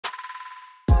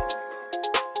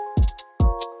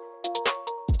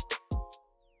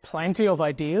plenty of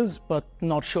ideas but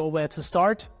not sure where to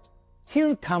start?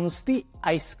 Here comes the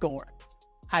ICE score.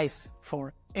 ICE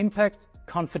for Impact,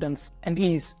 Confidence and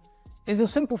Ease is a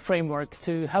simple framework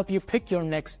to help you pick your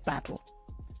next battle.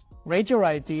 Rate your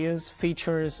ideas,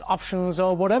 features, options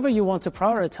or whatever you want to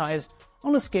prioritize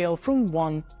on a scale from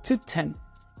 1 to 10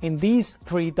 in these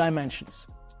 3 dimensions.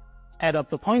 Add up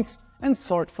the points and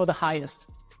sort for the highest.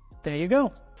 There you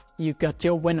go. You got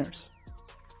your winners.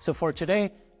 So for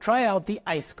today, try out the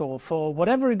ICE score for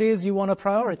whatever it is you want to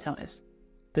prioritize.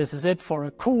 This is it for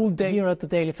a cool day here at the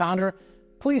Daily Founder.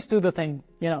 Please do the thing,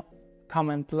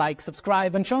 comment, like,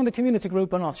 subscribe, and join the community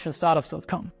group on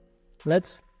AustrianStartups.com.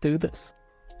 Let's do this.